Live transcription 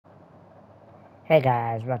Hey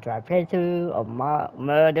guys, welcome to our playthrough of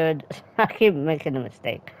Murdered. I keep making a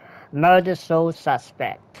mistake. Murder Soul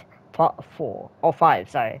Suspect, Part 4 or 5.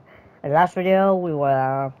 Sorry. In the last video, we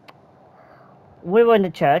were in the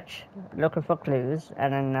church looking for clues,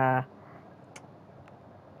 and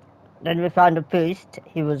then we found a priest.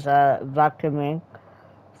 He was vacuuming,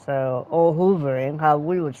 or hoovering, how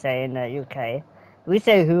we would say in the UK. We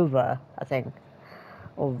say hoover, I think,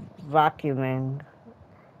 or vacuuming.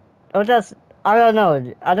 Or just, I don't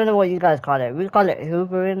know. I don't know what you guys call it. We call it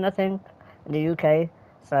hoovering, I think, in the UK.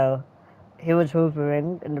 So he was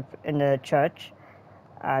hoovering in the church,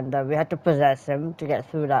 and we had to possess him to get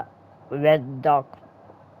through that red dark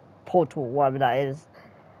portal, whatever that is.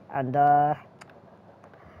 And and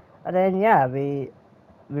then yeah, we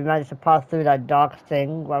managed to pass through that dark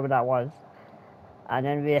thing, whatever that was. And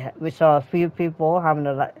then we saw a few people having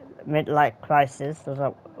a midlife crisis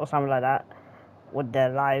or something like that with their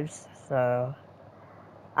lives. So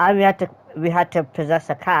and we had to possess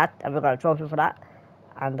a cat, and we got a trophy for that.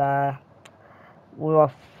 And we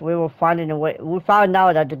were we were finding a way. We found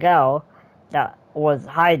out that the girl that was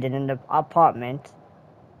hiding in the apartment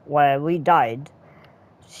where we died,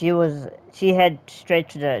 she head straight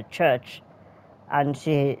to the church, and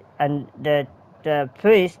the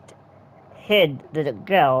priest hid the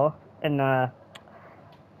girl in an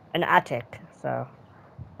attic. So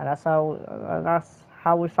and that's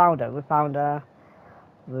how we found her. We found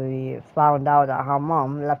out that her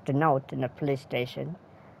mom left a note in the police station,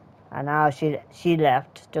 and now she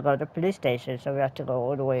left to go to the police station, so we have to go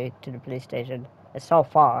all the way to the police station. It's so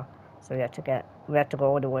far, so we have to go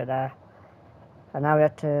all the way there, and now we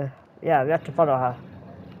have to follow her.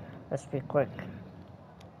 Let's be quick.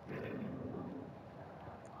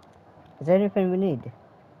 Is there anything we need?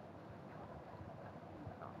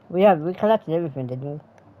 We collected everything, didn't we?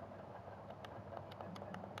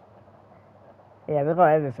 Yeah, we got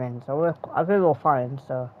everything, so I think we're fine.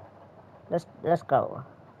 So let's go.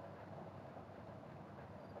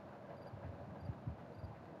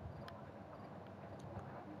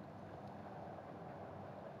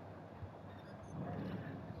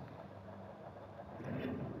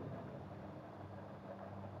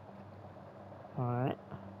 All right.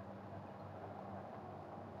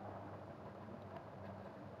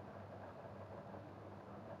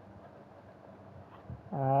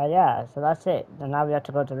 Yeah, so that's it. And now we have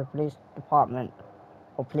to go to the police department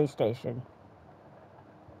or police station.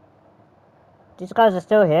 These guys are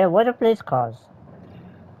still here. What are police cars?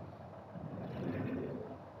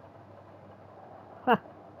 Huh,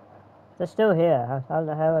 they're still here. How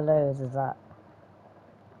the hell hilarious is that?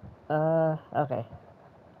 Okay.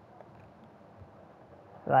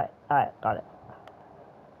 Right, alright, got it.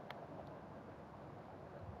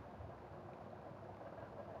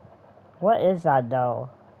 What is that though?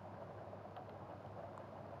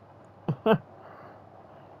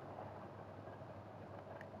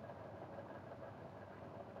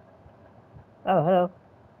 Oh, hello.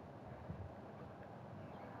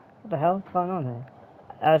 What the hell is going on here?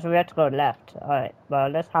 So we have to go left. Alright, well,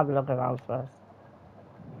 let's have a look around first.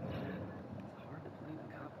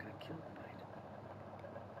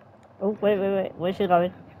 Oh, wait. Where's she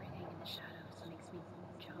going? Everything in the shadows makes me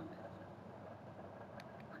jump.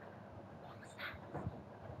 What was that?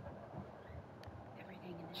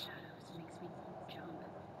 Everything in the shadows makes me jump.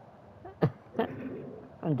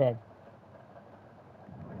 I'm dead.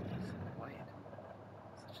 So quiet.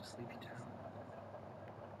 Such a sleepy town.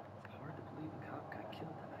 It's hard to believe a cop got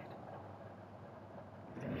killed tonight.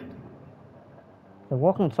 They're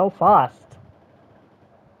walking so fast.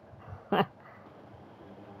 So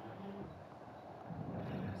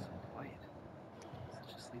quiet.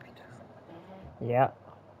 Such a sleepy town. Yeah.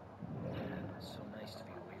 It's so nice to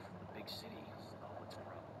be away from the big city with all its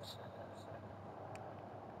problems.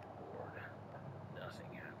 Bored.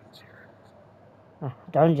 Nothing happens here.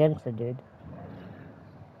 Don't jinx it, dude.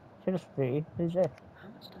 She was free. Who's this? How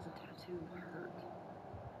much does a tattoo hurt?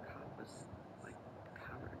 Cop was, like,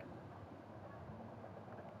 covered.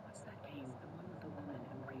 What's that game? The one with the woman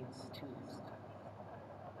who reads tombs.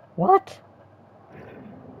 What?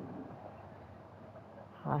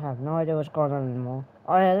 I have no idea what's going on anymore.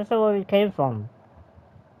 Oh yeah, this is where we came from.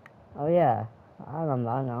 Oh yeah. I remember,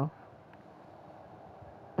 I know.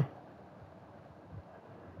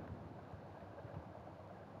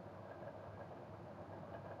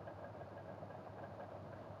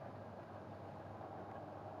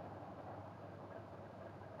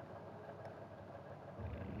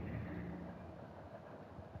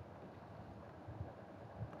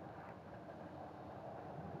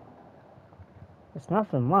 It's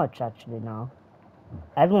nothing much actually now.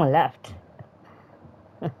 Everyone left.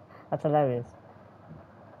 That's hilarious.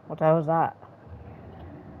 What the hell was that?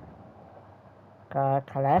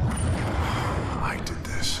 Collect? I did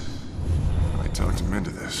this. I talked him into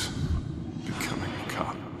this. Becoming a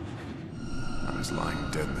cop. I was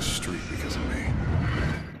lying dead in the street because of me.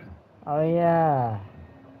 Oh yeah.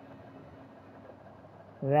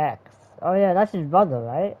 Rex. Oh yeah, that's his brother,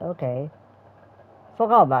 right? Okay.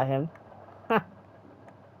 Forgot about him.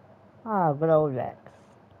 Ah, good old Rex.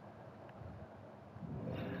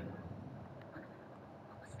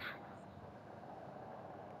 What was that?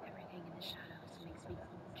 Everything in the shadows makes me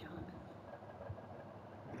jump.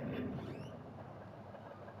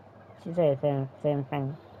 She said the same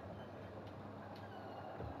thing.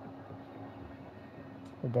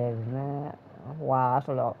 Today, man. Wow, that's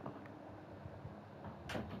a lot.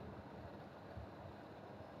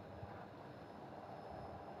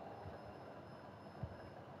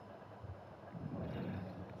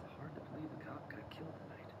 It's hard to believe a cop got killed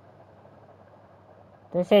tonight.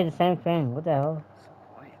 They say the same thing. What the hell? So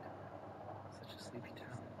quiet. Such a sleepy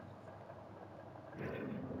town.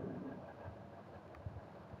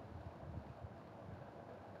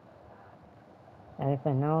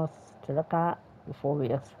 Anything else to look at before we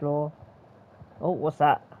explore? Oh, what's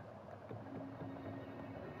that?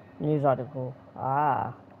 News article.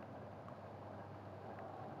 Ah.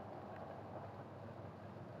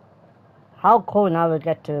 How cool now we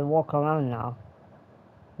get to walk around now.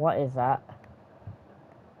 What is that?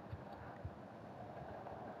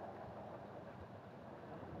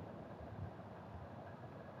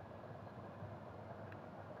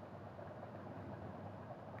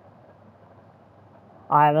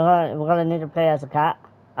 Alright, we're gonna need to play as a cat.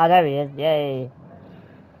 Oh, there he is. Yay.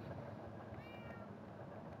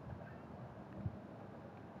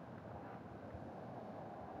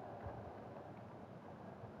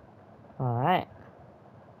 Alright.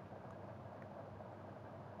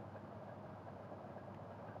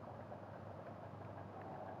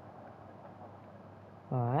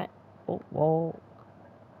 Alright. Oh, whoa.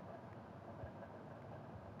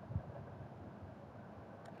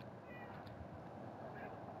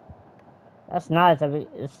 That's nice that we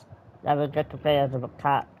get to play as a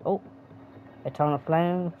cat. Oh, Eternal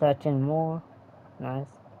Flame, 13 more. Nice.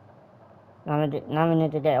 Now we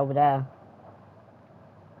need to get over there.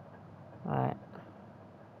 Alright.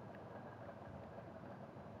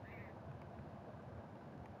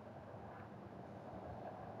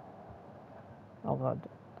 Oh god.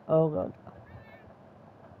 Oh god.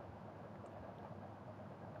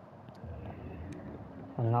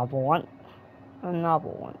 Another one. Another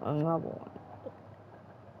one. Another one.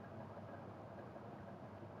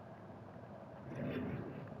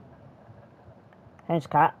 Thanks,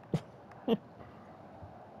 cat.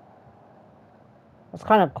 It's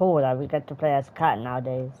kind of cool that we get to play as a cat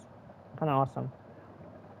nowadays. Kind of awesome.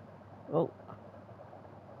 Oh.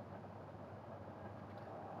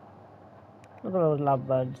 Look at those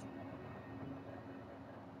lovebirds.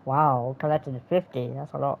 Wow, we collected 50.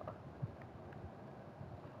 That's a lot.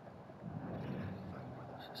 Find more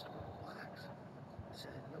of those historical plaques.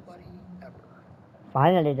 Said nobody ever.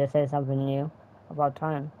 Finally, they say something new. About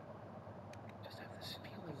time. Just have this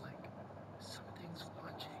feeling like something's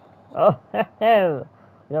watching. Oh,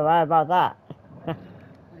 you're right about that. What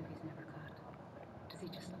if he's never caught? Does he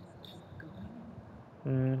just keep going?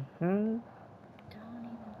 Mm-hmm. Don't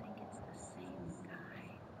even think it's the same guy.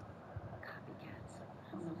 Copycats.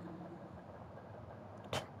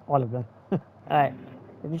 All of them. All of them. Alright.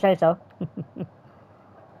 If you say so.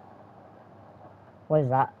 What is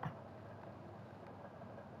that?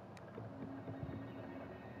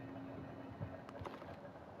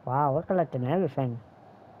 Wow, we're collecting everything.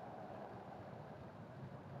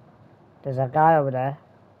 There's a guy over there.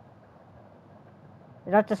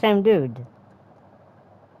 Is that the same dude?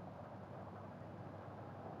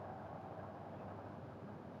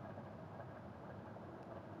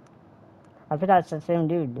 I think that's the same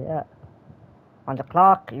dude, yeah. On the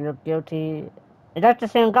clock, you look guilty. Is that the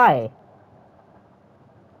same guy?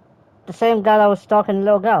 The same guy that was stalking the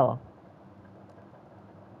little girl?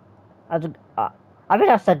 I think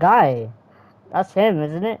that's the guy. That's him,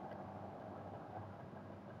 isn't it?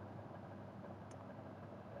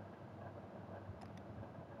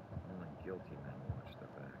 Only guilty men watch their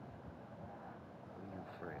back. What are you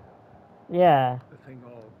afraid of? Yeah. The thing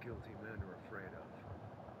all guilty men are afraid of.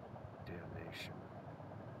 Damnation.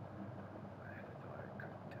 I thought I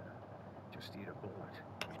could just eat a bullet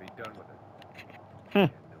and be done with it. I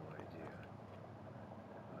had no idea.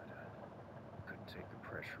 But couldn't take the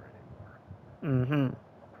pressure anymore. Mm-hmm.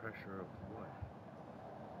 Pressure of what?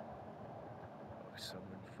 Of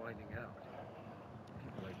someone finding out.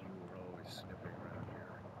 People like you were always sniffing around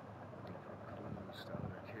here, looking for clues to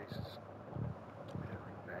other cases.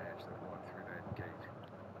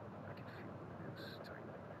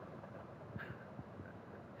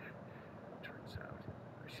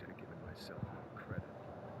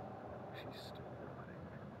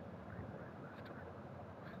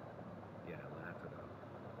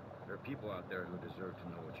 There are people out there who deserve to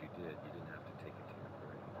know what you did. You didn't have to take it to your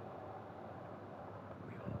grave.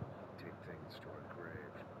 We all take things to our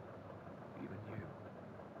grave. Even you.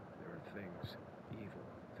 There are things, evil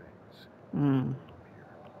things, Hmm.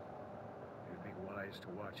 here. It'd be wise to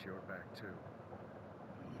watch your back too.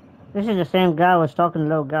 This is the same guy who was talking to the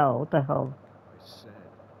little girl. What the hell? I said,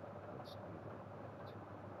 let's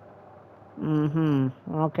leave it.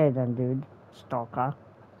 Mm-hmm. Okay then, dude. Stalker.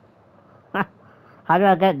 How do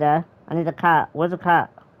I get there? I need a cat. Where's the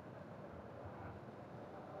cat?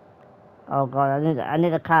 Oh god, I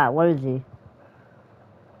need a cat. Where is he?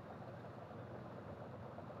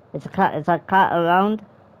 It's a cat. Is a cat around?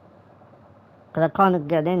 Cause I can't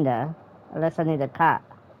get in there unless I need a cat.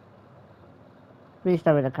 Please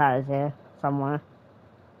tell me the cat is here somewhere.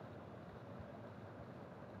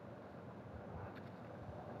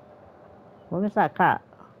 Where is that cat?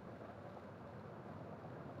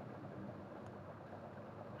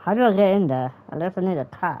 How do I get in there unless I need a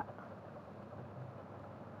cat?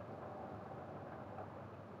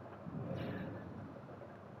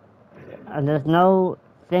 And there's no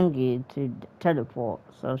thingy to teleport,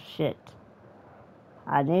 so shit.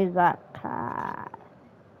 I need that cat.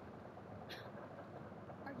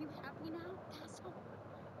 Are you happy now, asshole?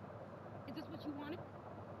 Is this what you wanted?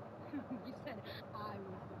 You said I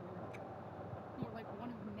was the one. More like one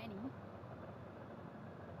of many.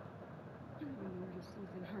 I don't even know what he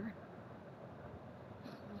sees in her.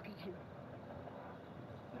 Look at him.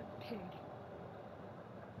 What a pig.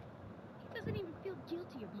 He doesn't even feel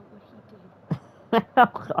guilty about what he did. Oh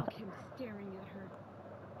god. Look at him staring at her.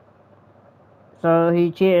 So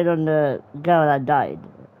he cheated on the girl that died.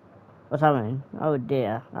 Or something. Oh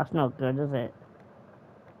dear. That's not good, is it?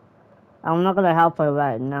 I'm not gonna help her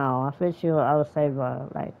right now. I feel sure I'll save her.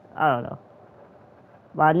 Like, I don't know.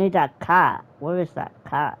 But I need that cat. Where is that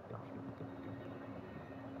cat?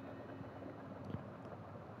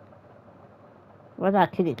 Where's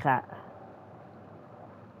that kitty cat?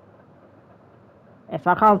 If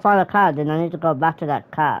I can't find a cat, then I need to go back to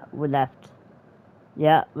that cat we left.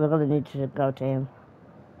 Yeah, we're gonna need to go to him.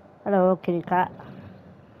 Hello, kitty cat.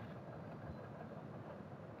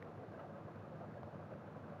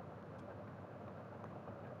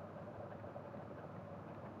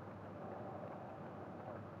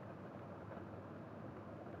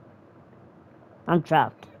 I'm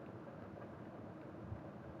trapped.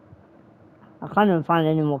 I can't even find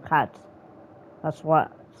any more cats. That's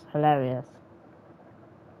what's hilarious.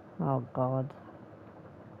 Oh god.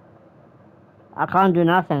 I can't do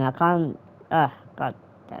nothing. I can't. God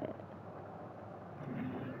damn it.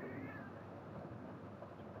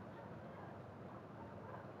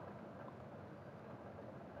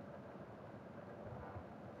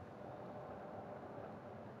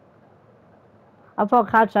 I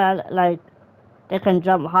thought cats are like, they can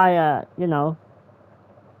jump higher, you know.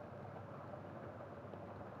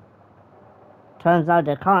 Turns out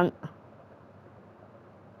they can't.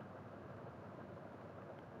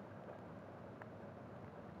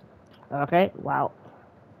 Okay, wow.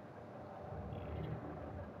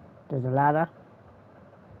 There's a ladder.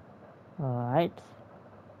 Alright.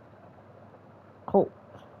 Cool.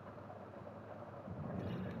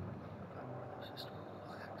 I'm one of those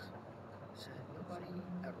historical hacks. Said nobody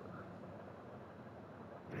ever.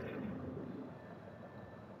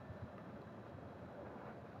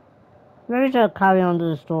 Maybe just carry on to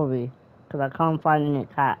the story. Because I can't find any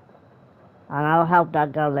cat. And I'll help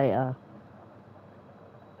that girl later.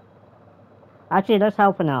 Actually, let's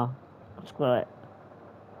help her now. Screw it.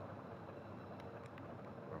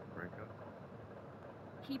 Want to break up?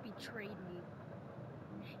 He betrayed me.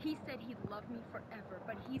 He said he'd love me forever,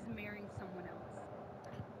 but he's marrying someone else.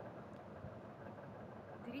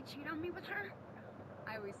 Did he cheat on me with her?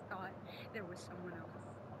 I always thought there was someone else.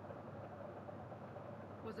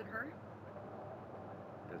 Was it her?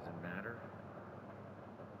 Does it matter?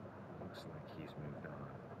 Looks like he's moved on.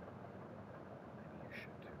 Maybe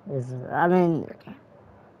you should too. I mean, I can't.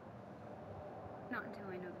 Not until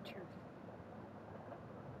I know the truth.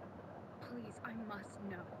 Please, I must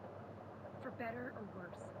know. For better or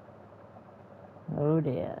worse. oh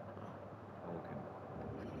dear. Logan.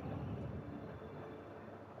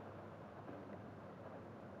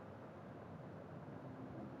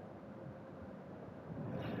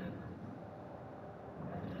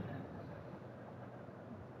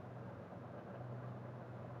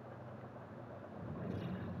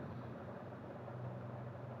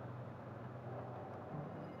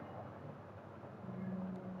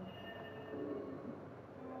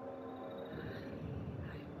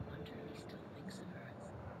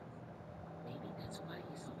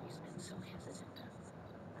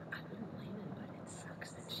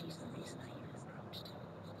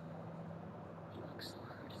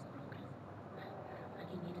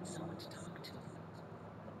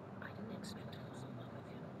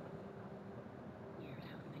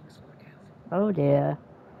 Oh dear.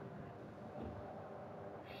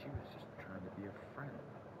 She was just trying to be a friend.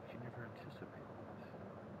 She never anticipated this.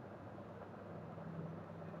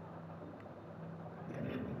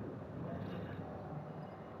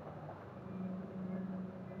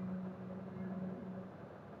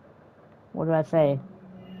 What do I say?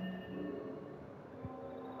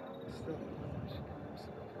 Still, she could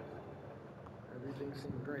possibly do it. Everything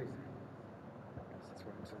seemed great. I guess that's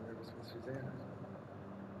why I'm so nervous with Susanna.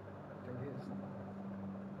 Thing is,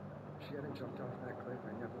 if she hadn't jumped off that cliff,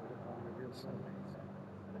 I never would have found my real soulmates.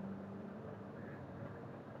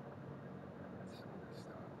 That's so messed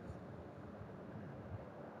up.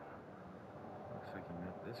 Looks like he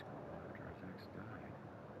met this girl after his ex died.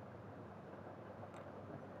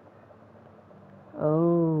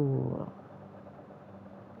 Oh.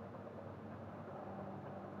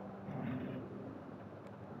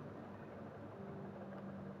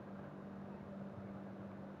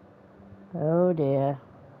 Oh dear.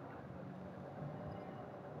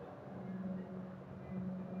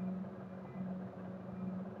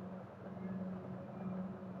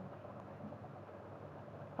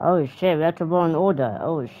 Oh shit, we have to go in order.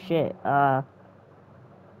 Oh shit. Oh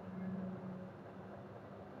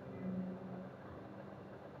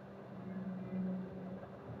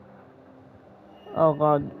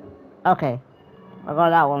god. Okay. I got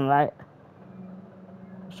that one right.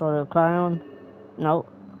 Sort of clown. Nope.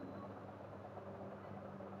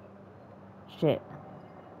 Shit.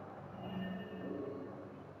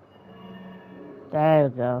 There we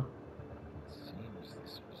go. It seems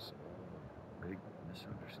this was all a big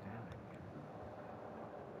misunderstanding.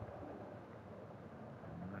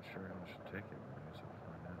 I'm not sure how I should take it, but I guess I'll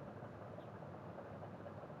find out.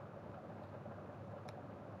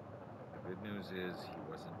 The good news is he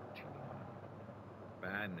wasn't cheating on you.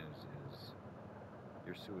 Bad news is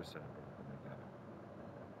you're suicidal, and I get it.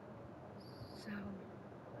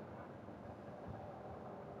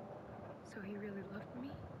 So he really loved me?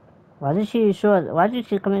 Why did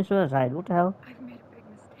she commit suicide? What the hell? I've made a big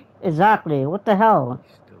mistake. Exactly. What the hell? He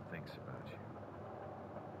still thinks about you.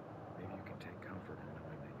 Maybe you can take comfort in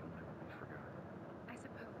knowing that you'll never be forgotten. I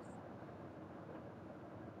suppose.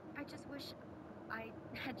 I just wish I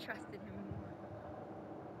had trusted him more.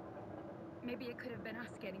 Maybe it could have been us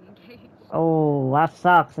getting engaged. Oh, that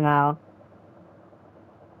sucks now.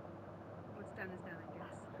 What's done is done, I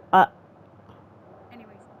guess.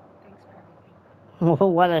 Anyways, thanks for everything.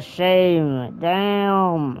 What a shame.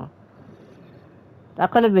 Damn.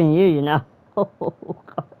 That could have been you, you know. Oh,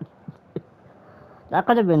 God. That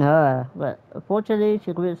could have been her. But unfortunately,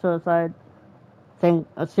 she committed suicide.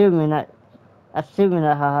 Assuming that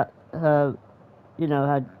her, you know,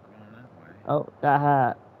 her, Not going that way. that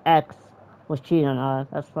her ex was cheating on her.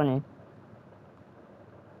 That's funny.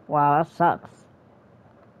 Wow, that sucks.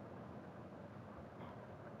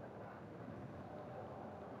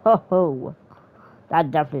 Ho ho. That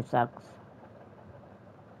definitely sucks.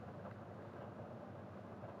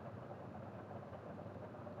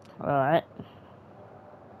 Alright.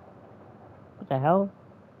 What the hell?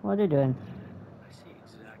 What are they doing? I see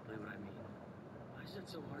exactly what I mean. Why is it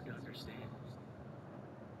so hard to understand?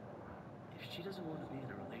 If she doesn't want to be in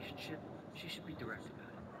a relationship, she should be direct about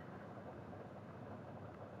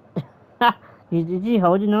it. Is he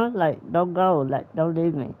holding on? Like, don't go. Like, don't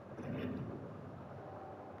leave me.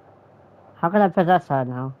 How can I possess her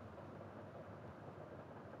now?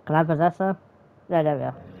 Can I possess her? Yeah, there we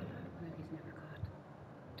are. What if he's never caught?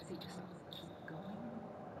 Does he just keep going?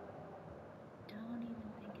 Don't even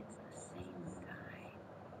think it's the same guy.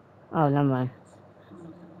 Oh, never mind. Cats, all of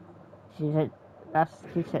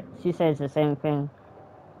them. She says the same thing.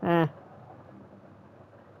 Eh.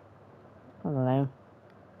 That's lame.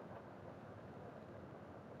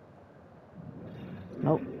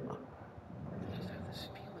 Nope. I just have this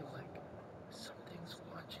feeling like something's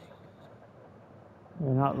watching.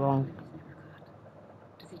 You're not wrong. What if he's never caught?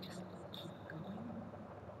 Does he just keep going?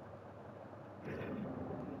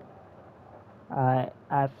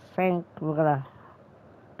 I think we're gonna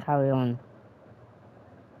carry on.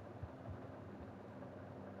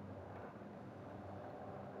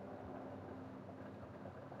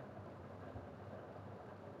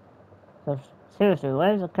 So, seriously,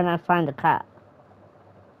 can I find the cat?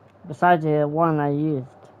 Besides the one I used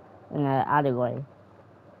in the alleyway.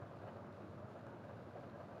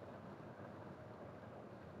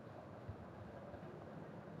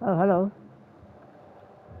 Oh, hello.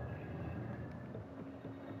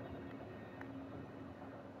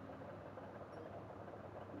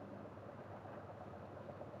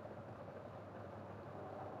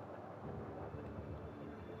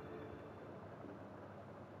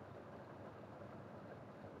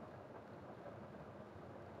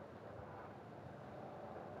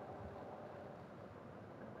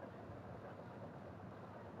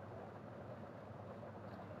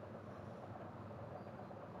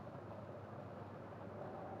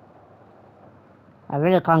 I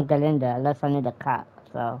really can't get in there unless I need a cat,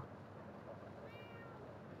 so.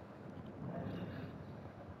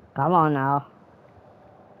 Come on now.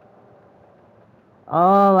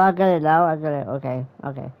 Oh, I get it now, I get it. Okay,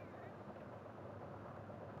 okay.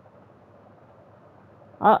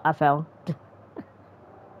 Oh, I fell.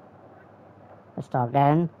 Let's start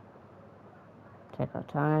again. Take our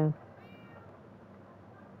time.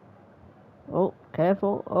 Oh,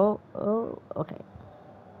 careful. Oh, okay.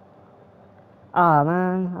 Oh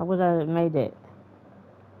man, I would have made it.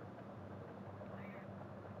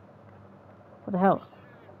 What the hell?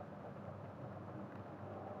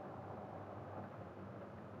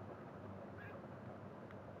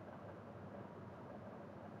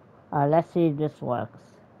 Let's see if this works.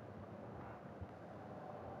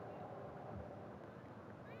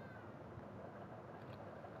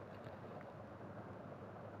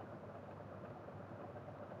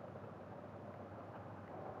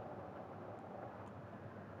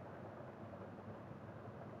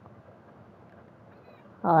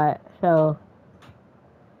 Alright, so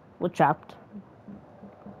we're trapped.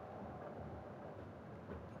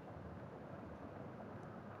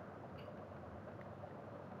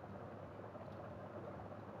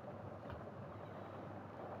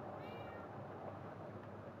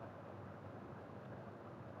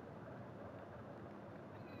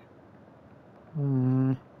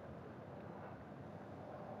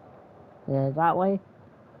 Yeah, that way?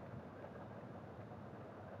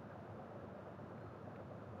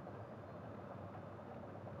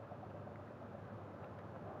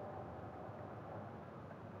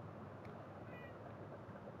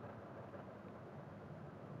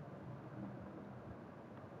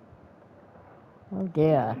 Oh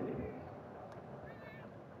dear.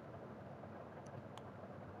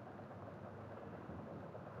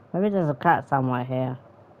 Maybe there's a cat somewhere here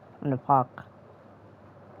in the park.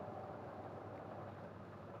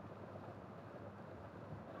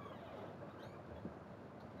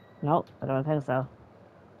 Nope, I don't think so.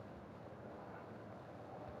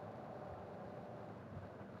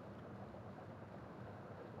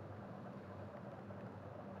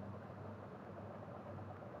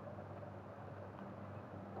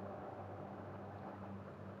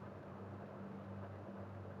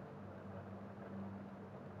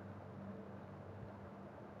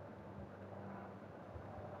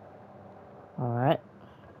 Alright.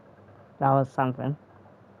 That was something.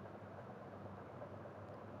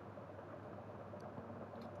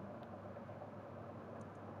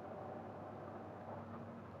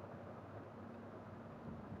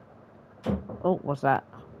 Oh, what's that?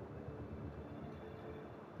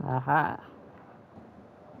 Aha.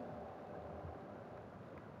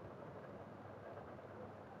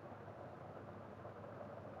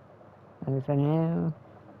 Anything new?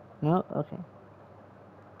 No? Okay.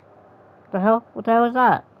 What the hell? What the hell is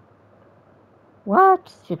that?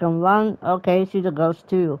 What? She can run? Okay, she's a ghost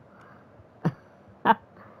too. What the hell?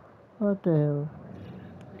 Would a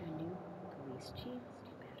new police chief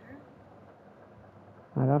do better?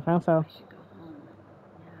 I don't think so. I should go home.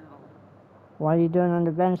 Now. What are you doing on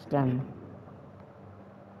the bench then?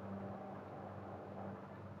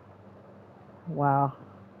 Wow.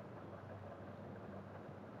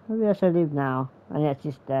 Maybe I should leave now. And yet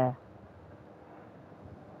she's there.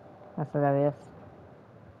 That's hilarious.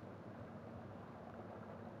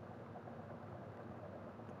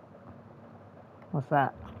 What's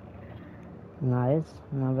that? Nice.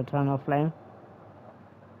 Another eternal flame.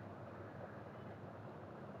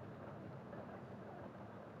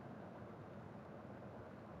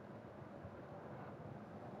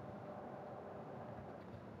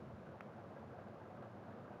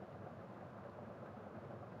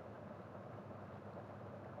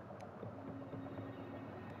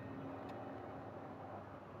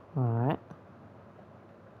 Alright.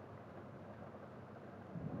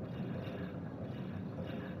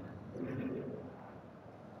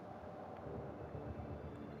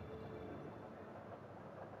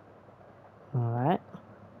 Alright.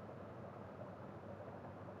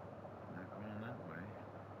 Not going that way.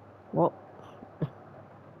 Whoa.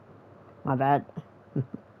 My bad.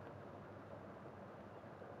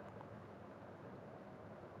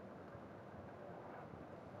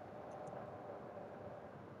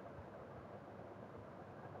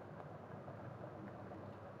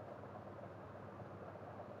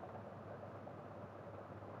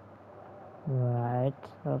 Right.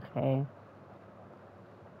 Okay.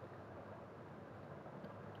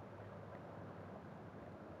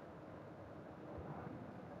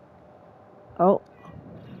 Oh.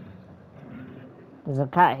 There's a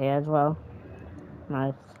cat here as well.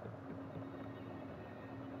 Nice.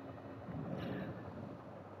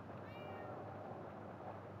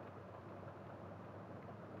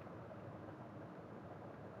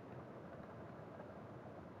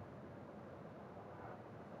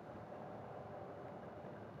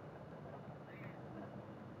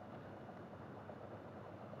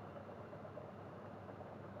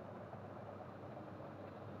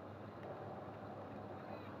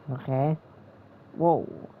 Okay. Whoa.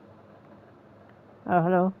 Oh,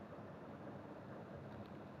 hello.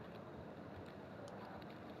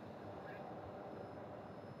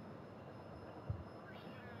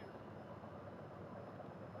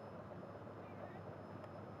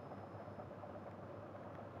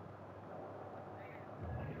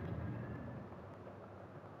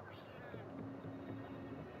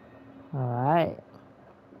 Alright.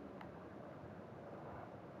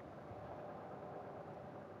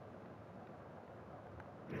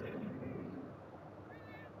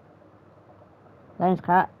 Thanks,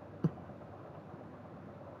 cat.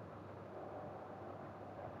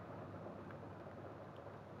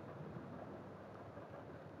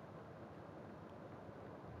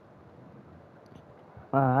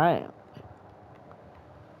 Alright.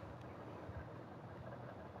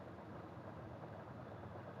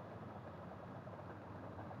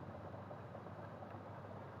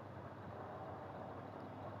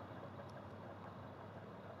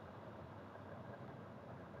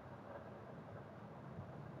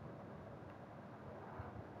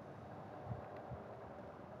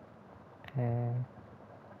 Okay.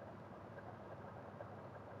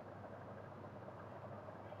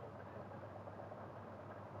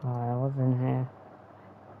 Alright, what's in here?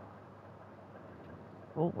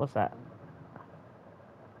 Oh, what's that?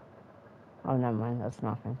 Oh, never mind, that's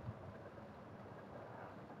nothing.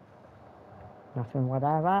 Nothing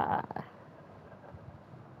whatever.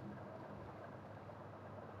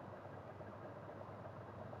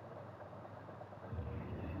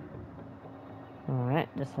 Alright,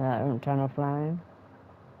 just internal flame.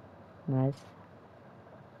 Nice.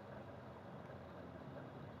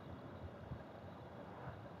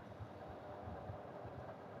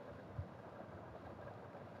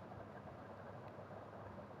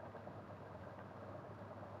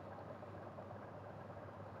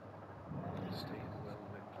 Stay in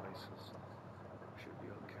well-lit places. Should be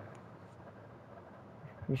okay.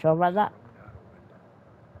 You sure about that? Thrown out a window.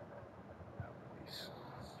 That would be so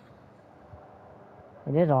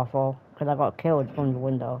awful. It is awful, because I got killed from the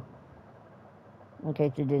window. In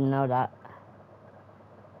case you didn't know that.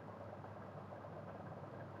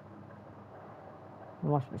 It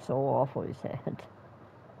must be so awful, you said.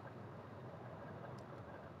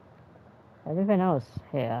 Anything else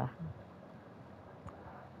here?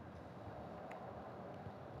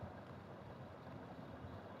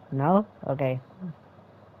 No? Okay.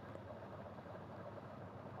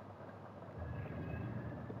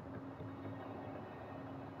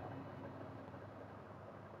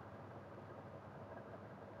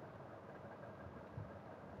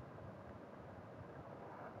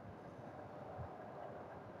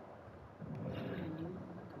 And new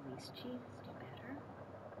police chief, do better.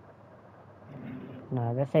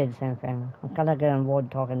 No, they say the same thing. I'm kind of getting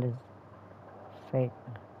bored talking this fake,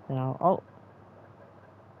 you know. Oh,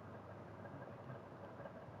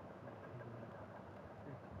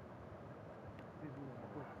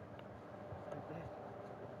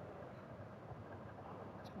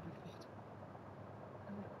 It's my fault.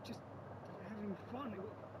 We were just having fun.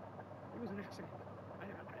 It was an accident.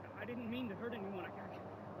 I didn't mean to hurt anyone.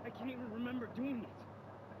 I can't even remember doing it.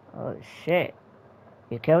 oh shit.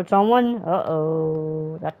 You killed someone?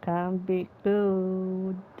 Uh-oh. That can't be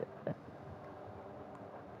good.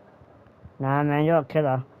 Nah, man, you're a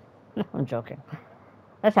killer. I'm joking.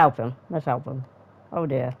 Let's help him. Let's help him. Oh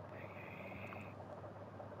dear. Hey.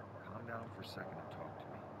 Calm down for a second and talk to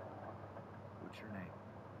me. What's your name?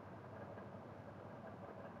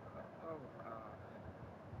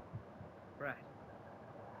 Brad.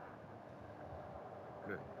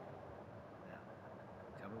 Good. Now,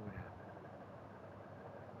 tell me what happened.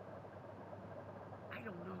 I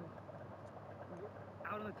don't know. We were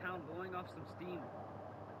out in the town blowing off some steam.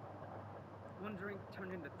 One drink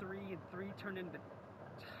turned into three, and three turned into...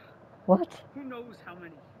 What? Who knows how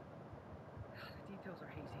many? The details are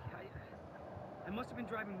hazy. I must have been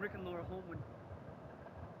driving Rick and Laura home when...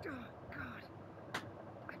 Oh, God.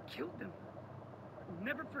 I killed them. I'll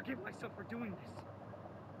never forgive myself for doing this.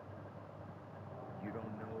 You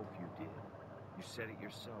don't know if you did. You said it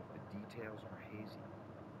yourself. The details are hazy.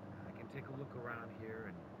 I can take a look around here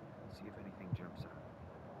and see if anything jumps out.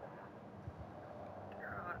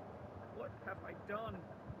 God, what have I done?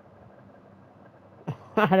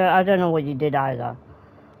 I don't know what you did either.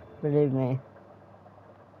 Believe me.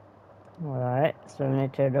 Alright, so we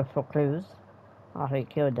need to look for clues after he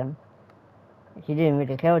killed them. He didn't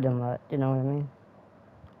really kill them, but you know what I mean?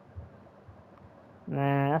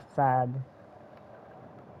 Man, that's sad.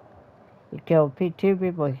 He killed two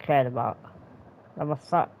people he cared about. That must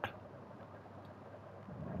suck.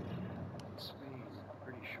 It's me.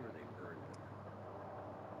 Pretty sure they burned them.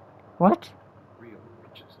 What? Real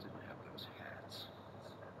riches didn't have those hats.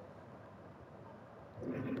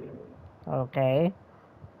 Okay.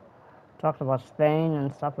 Talked about Spain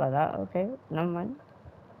and stuff like that. Okay, never mind.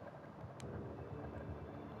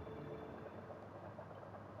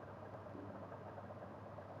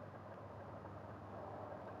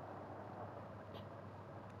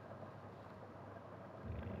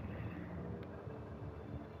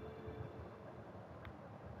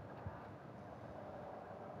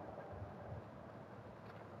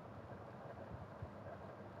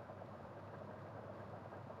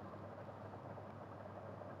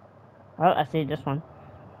 Oh, I see this one.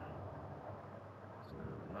 It's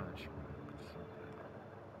not much, but it's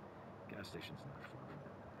something. Gas station's not far from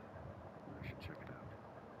it. I should check it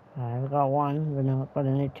out. Alright, we got one. We're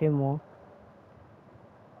gonna need two more.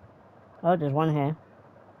 Oh, there's one here.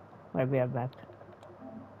 We'll be right back.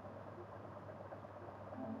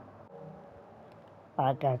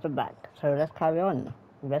 Alright guys, we're back. So let's carry on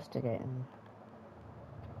investigating.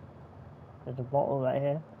 There's a bottle right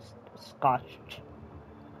here. Scotched.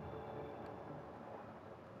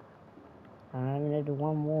 And we need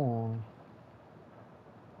one more.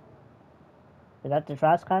 Is that the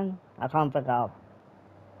trash can? I can't pick it up.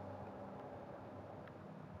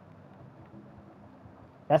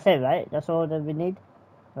 That's it, right? That's all that we need?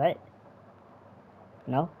 Right?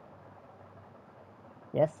 No?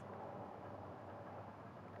 Yes?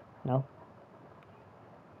 No?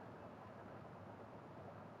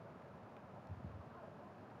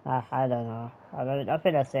 I don't know. I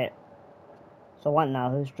think that's it. So what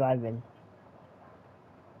now? Who's driving?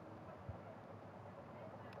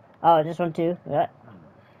 Oh, this one too? Yeah.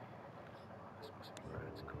 This must be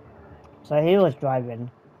Brad's car. So he was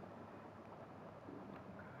driving.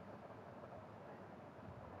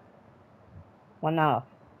 What now?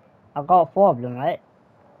 I got four of them, right?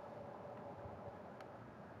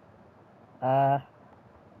 Uh...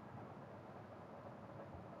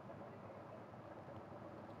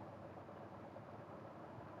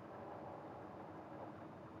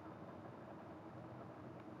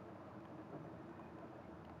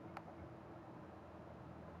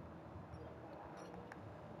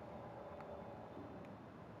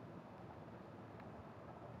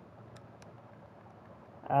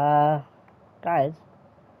 Guys.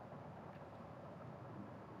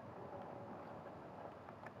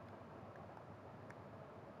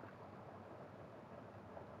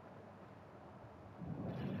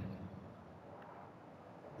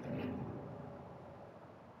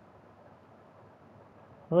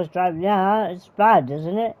 Who was driving? Yeah, it's bad,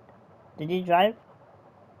 isn't it? Did he drive?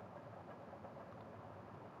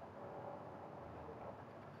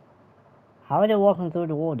 How are they walking through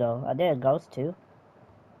the wall though? Are they a ghost too?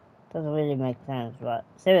 Doesn't really make sense, but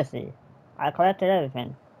seriously, I collected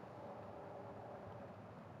everything.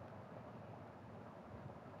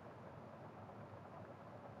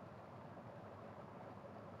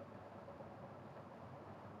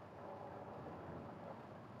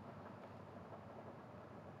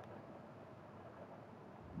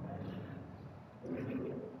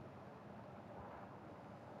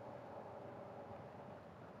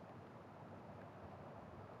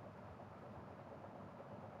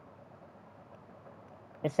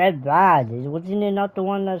 It said bad. Wasn't it not the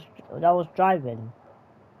one that was driving?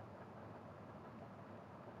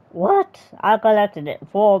 What? I collected it.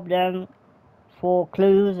 Four of them, four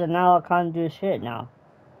clues, and now I can't do shit now.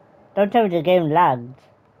 Don't tell me the game lagged.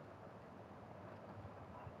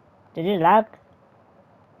 Did it lag?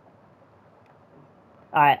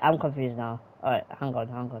 Alright, I'm confused now. Alright, hang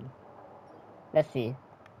on. Let's see.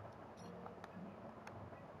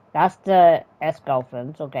 That's the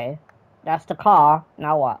ex-girlfriends, okay. That's the car,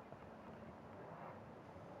 now what?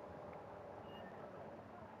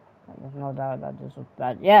 There's no doubt that this was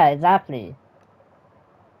bad. Yeah, exactly.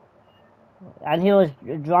 And he was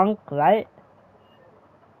drunk, right?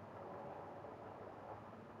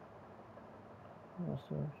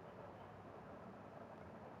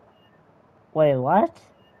 Wait, what?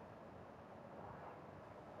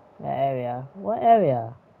 The area. What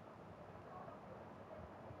area?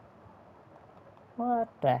 What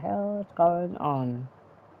the hell is going on?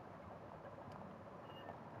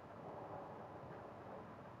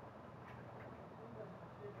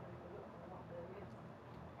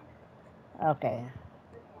 Okay.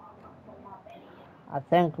 I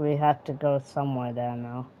think we have to go somewhere there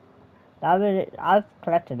now. I've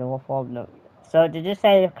collected all four of them. So did you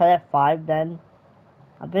say you collect 5 then?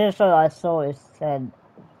 I'm pretty sure I saw it said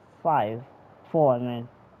 5. 4, I mean.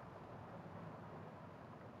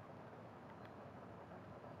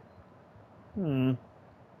 Hmm.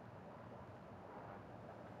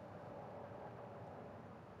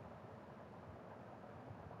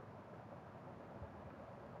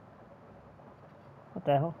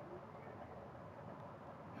 What the hell?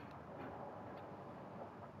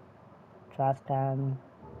 Trash can.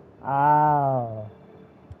 Oh.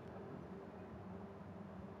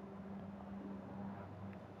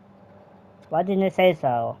 Why didn't it say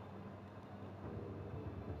so?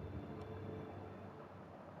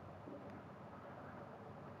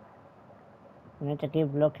 We need to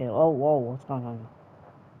keep looking. Oh, whoa, what's going on?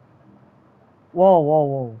 Whoa, whoa,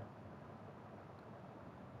 whoa.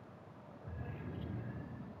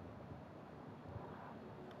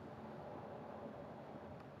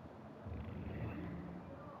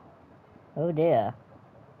 Oh dear.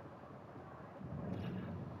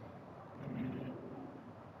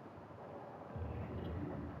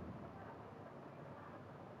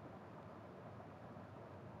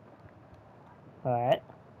 Alright.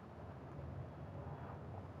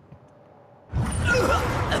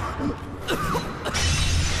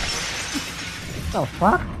 Oh,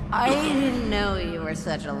 fuck? I didn't know you were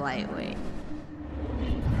such a lightweight.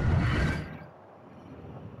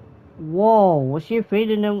 Whoa, was she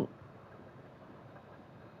feeding him?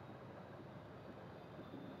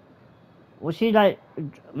 Was she like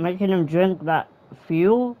making him drink that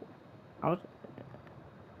fuel? I was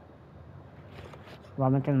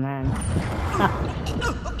vomiting man.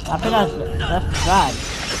 I think that's bad.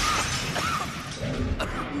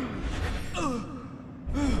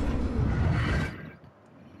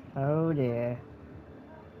 Oh dear.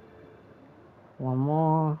 One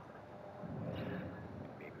more.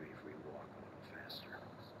 Maybe if we walk a little faster.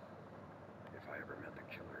 If I ever met the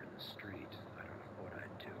killer in the street, I don't know what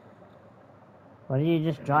I'd do. Why did you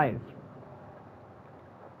just drive?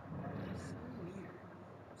 So weird.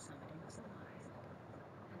 Somebody was alive,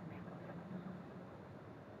 and they were gone.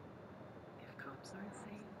 If cops aren't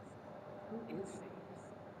safe, who is safe?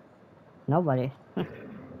 Nobody.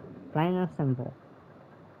 Plain and simple.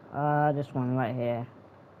 This one right here.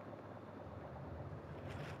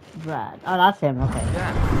 Brad. Oh, that's him. Okay.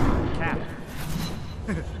 Yeah, cab.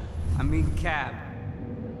 I mean cab.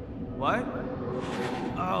 What?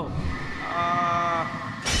 Oh,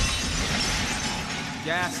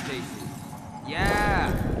 gas station.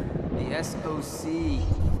 Yeah, the SOC.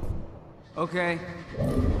 Okay,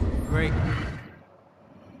 great.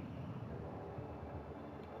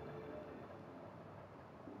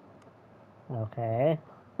 Okay.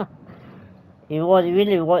 He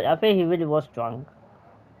really was. I think he really was drunk.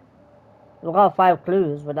 We got 5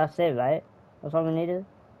 clues, but that's it, right? That's all we needed.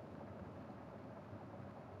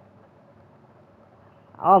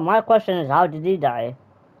 Oh, my question is, how did he die?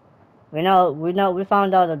 We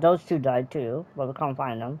found out that those two died too, but we can't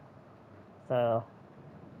find them. So,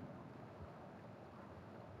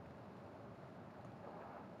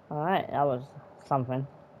 all right, that was something.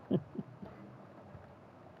 All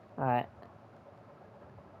right.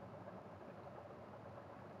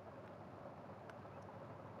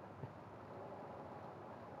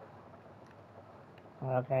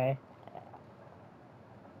 Okay.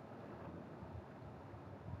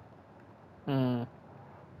 Hmm.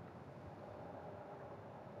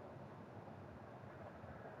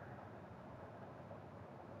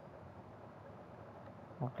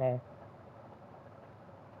 Okay.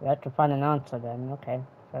 We have to find an answer then. Okay.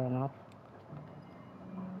 Fair enough.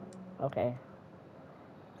 Okay.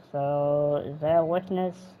 So, is there a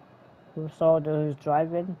witness who saw who's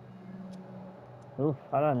driving? Oof,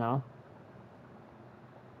 I don't know.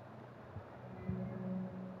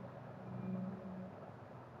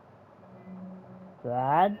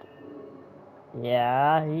 Brad?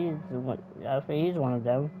 Yeah, I think he's one of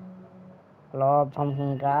them. Lord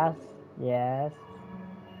pumping gas? Yes.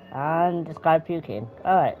 And this guy puking.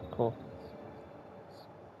 Alright, cool.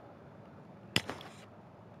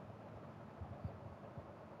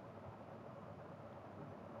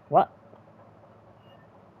 What?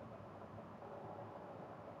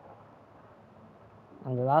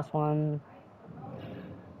 And the last one.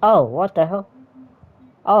 Oh, what the hell?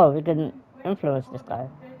 Oh, we can influence this guy.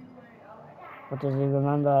 But does he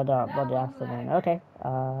remember about the accident? Okay.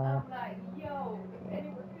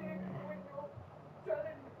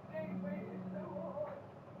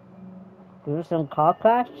 Gruesome car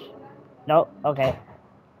crash? No, okay.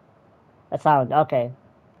 A sound, okay.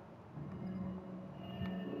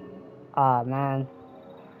 Ah, man.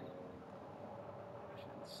 I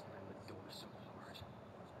shouldn't slam the door so hard.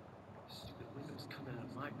 Stupid windows coming out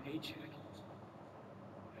of my paycheck.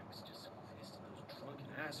 X just so pissed at those drunken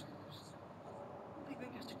assholes. Who do they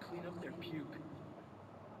think has to clean up their puke?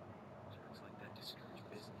 Jerks like that discourage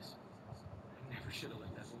business. I never should have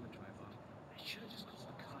let that woman drive off. I should have just called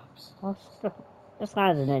the cops. Oh, this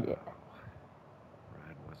guy's an idiot.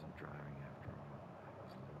 Brad wasn't driving after all. That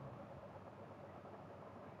was Laura.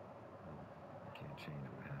 change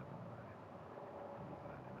what happened, but I'll be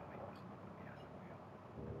glad to know he wasn't the one behind the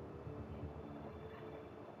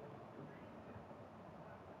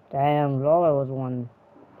wheel. Damn, Laura was one.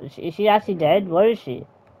 Is she actually dead? Where is she?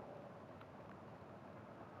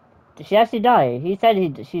 Did she actually die? He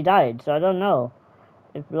said she died, so I don't know.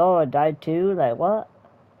 If Laura died too, like what?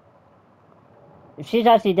 If she's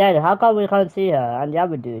actually dead, how come we can't see her and the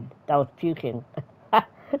other dude that was puking?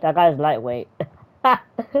 That guy's lightweight. That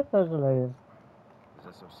was hilarious.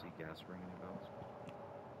 Does SOC gas ring any bells?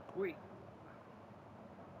 Wait.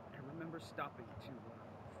 I remember stopping to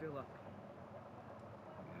fill up.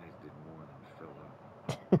 You guys did more than fill up.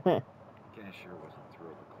 The cashier wasn't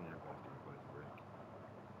thrilled to clean up after your buddy Rick.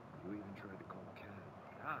 You even tried to call a cab.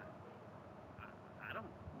 God, I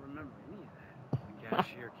don't remember any of that. The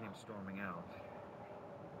cashier came storming out.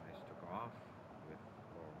 You guys took off with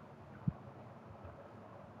Laura.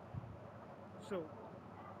 So,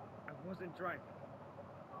 I wasn't driving.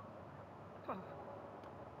 Oh.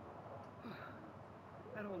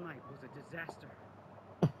 That whole night was a disaster.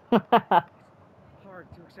 It's hard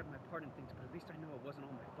to accept my part in things, but at least I know it wasn't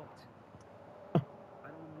all my fault. I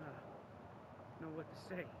don't know what to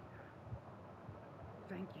say.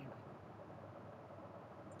 Thank you.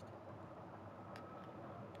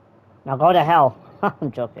 Now go to hell.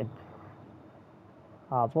 I'm joking.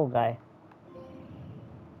 Oh, poor guy.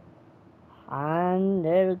 And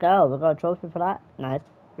there we go. We got a trophy for that. Nice.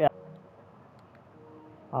 Yeah.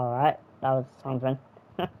 Alright, that was something.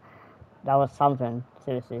 That was something,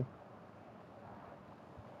 seriously. In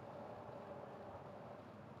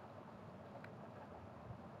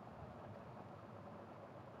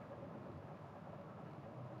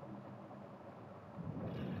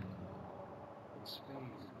Spain,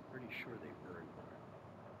 I'm pretty sure they burn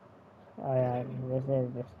more. Oh yeah,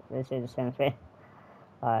 this is the same thing.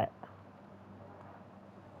 Alright.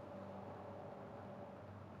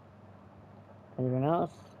 Anything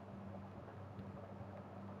else?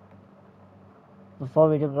 Before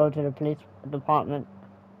we go to the police department.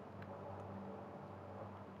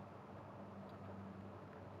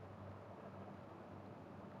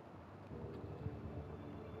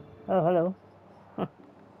 Oh, hello.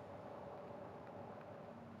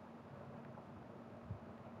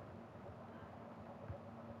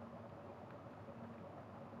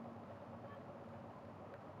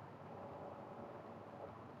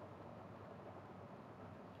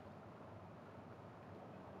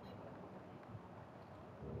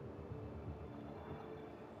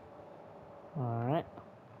 Alright.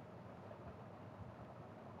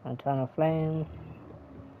 Internal flame.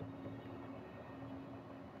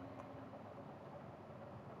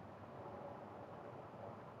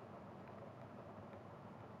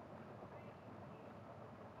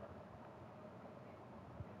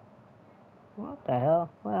 What the hell?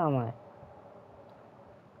 Where am I?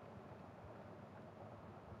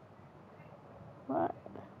 What?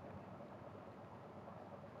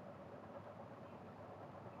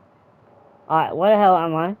 Alright, where the hell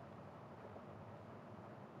am I?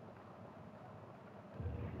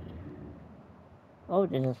 Oh,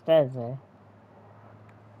 there's a stairs there.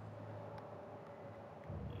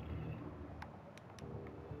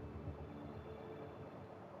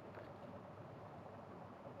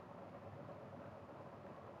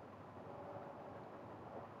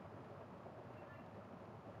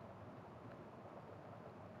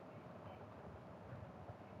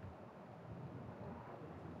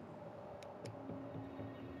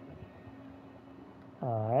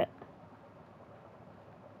 Alright.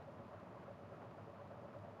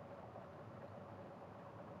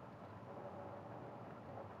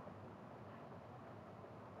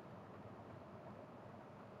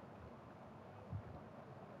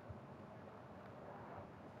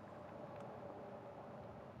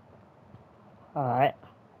 Alright.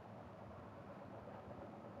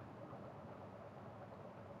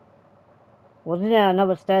 Wasn't there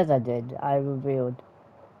another stairs I revealed?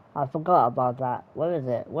 I forgot about that. Where is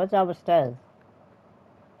it? Where's the other stairs?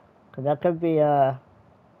 Cause that could be, oh.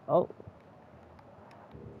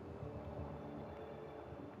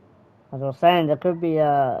 As I was saying, there could be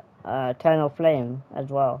a eternal flame as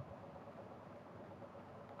well.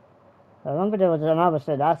 I remember there was another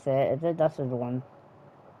stairs. That's it. Is it? That's the one.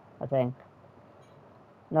 I think.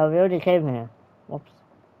 No, we already came here. Whoops.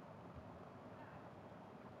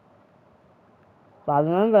 But I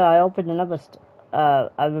remember I opened another,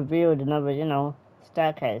 I revealed another, you know,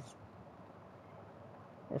 staircase.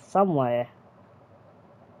 It's somewhere.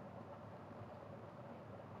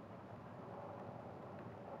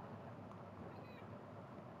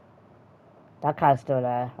 That guy's still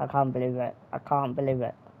there. I can't believe it. I can't believe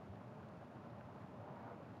it.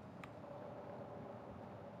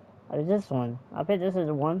 What is this one? I bet this is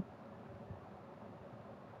the one.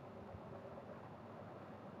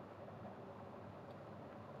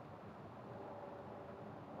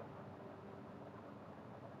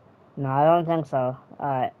 No, I don't think so.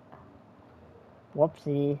 Alright.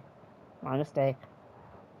 Whoopsie. My mistake.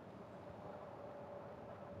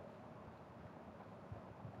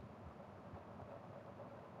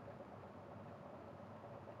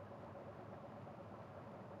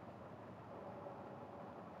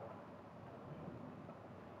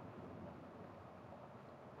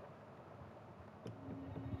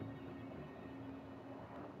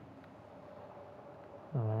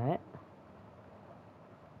 Alright.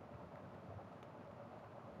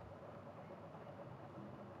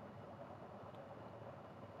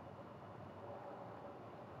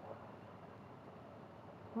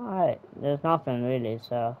 Alright, there's nothing really,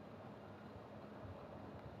 so.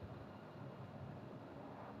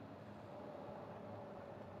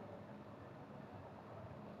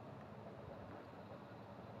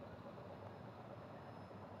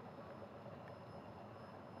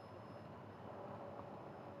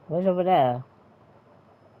 Where's over there?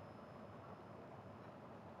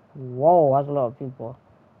 Whoa, that's a lot of people.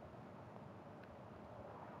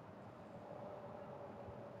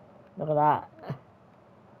 Look at that.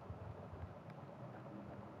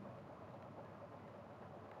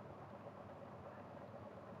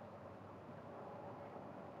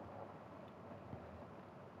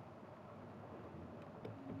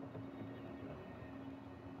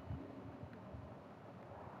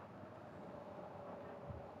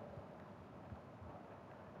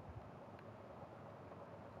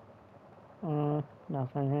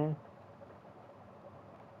 Nothing here.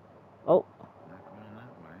 Oh. Not going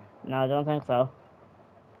that way. No, I don't think so.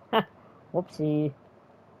 Whoopsie.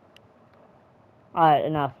 Alright,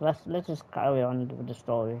 enough. Let's just carry on with the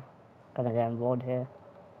story. Gonna get bored here.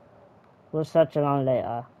 We'll search around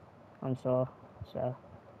later, I'm sure. So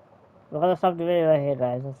we're gonna stop the video right here,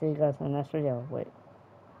 guys. I'll see you guys in the next video. Wait.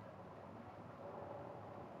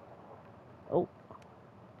 Oh.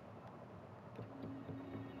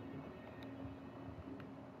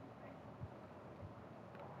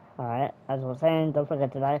 Alright, as I was saying, don't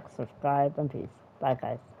forget to like, subscribe, and peace. Bye,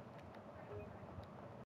 guys.